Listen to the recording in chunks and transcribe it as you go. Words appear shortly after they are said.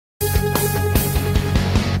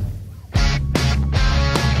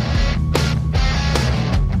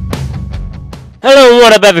Hello,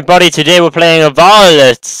 what up everybody? Today we're playing a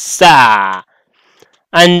Voltz.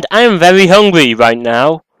 And I am very hungry right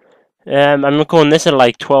now. I'm recording this at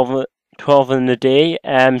like 12 in the day.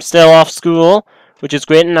 Still off school, which is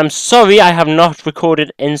great. And I'm sorry I have not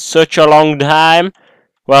recorded in such a long time.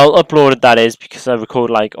 Well, uploaded that is, because I record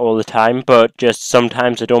like all the time. But just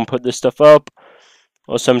sometimes I don't put this stuff up.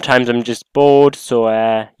 Or sometimes I'm just bored. So,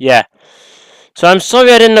 yeah. So I'm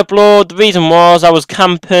sorry I didn't upload. The reason was I was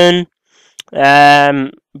camping.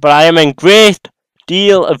 But I am in great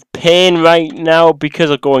deal of pain right now because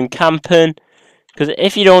of going camping. Because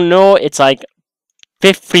if you don't know, it's like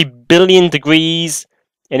 50 billion degrees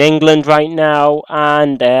in England right now,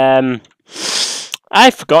 and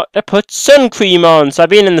I forgot to put sun cream on. So I've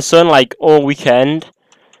been in the sun like all weekend,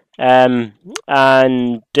 and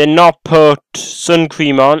did not put sun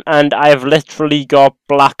cream on, and I have literally got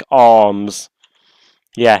black arms.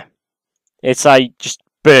 Yeah, it's like just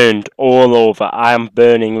burned all over. I am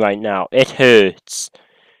burning right now. It hurts.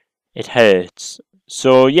 It hurts.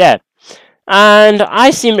 So, yeah. And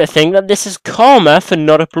I seem to think that this is karma for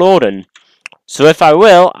not uploading. So if I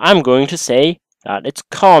will, I'm going to say that it's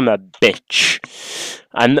karma, bitch.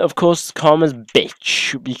 And of course, karma's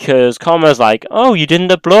bitch. Because karma's like, oh, you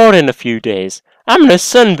didn't upload in a few days. I'm going to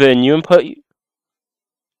sunburn you and put you...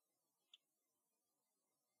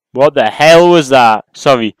 What the hell was that?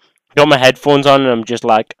 Sorry. Got my headphones on and I'm just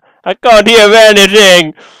like, I can't hear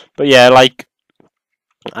anything. But yeah, like,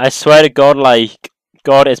 I swear to God, like,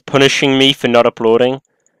 God is punishing me for not uploading.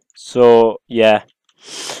 So, yeah.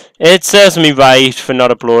 It serves me right for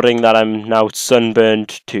not uploading that I'm now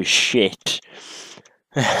sunburned to shit.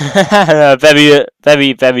 Very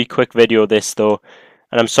quick video this, though.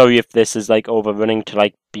 And I'm sorry if this is, like, overrunning to,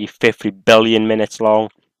 like, be 50 billion minutes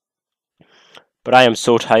long. But I am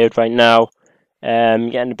so tired right now.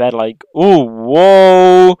 Getting to bed like, ooh,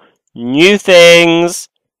 whoa, new things,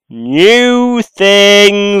 whoa,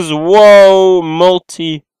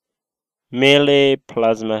 melee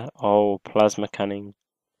plasma, oh, plasma canning,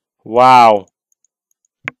 wow,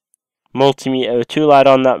 multimeter, 2 light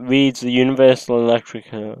on that reads the universal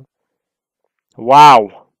electrical,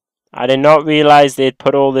 wow, I did not realize they'd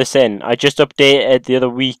put all this in. I just updated the other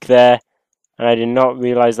week there, and I did not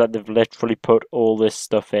realize that they've literally put all this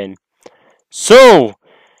stuff in. So,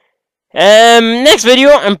 next video,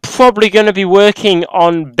 I'm probably going to be working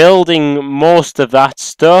on building most of that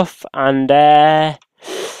stuff, and,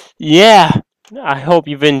 yeah, I hope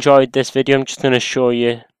you've enjoyed this video. I'm just going to show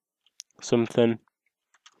you something.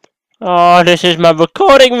 Oh, this is my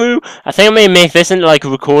recording room. I think I may make this into, like, a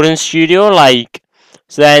recording studio, like,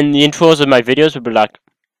 so then the intros of my videos will be like,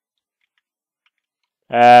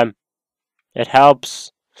 it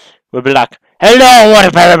helps, will be like, hello, what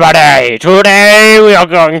up everybody? Today we are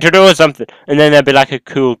going to do something. And then there'll be like a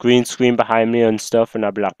cool green screen behind me and stuff, and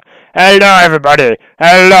I'll be like, hello everybody,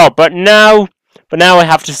 hello. But now I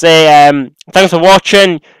have to say, thanks for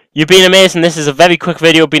watching. You've been amazing. This is a very quick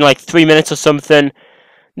video, been like 3 minutes or something.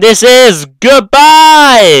 This is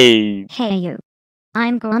goodbye! Hey you.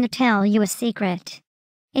 I'm going to tell you a secret.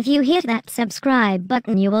 If you hit that subscribe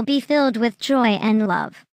button, you will be filled with joy and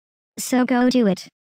love. So go do it.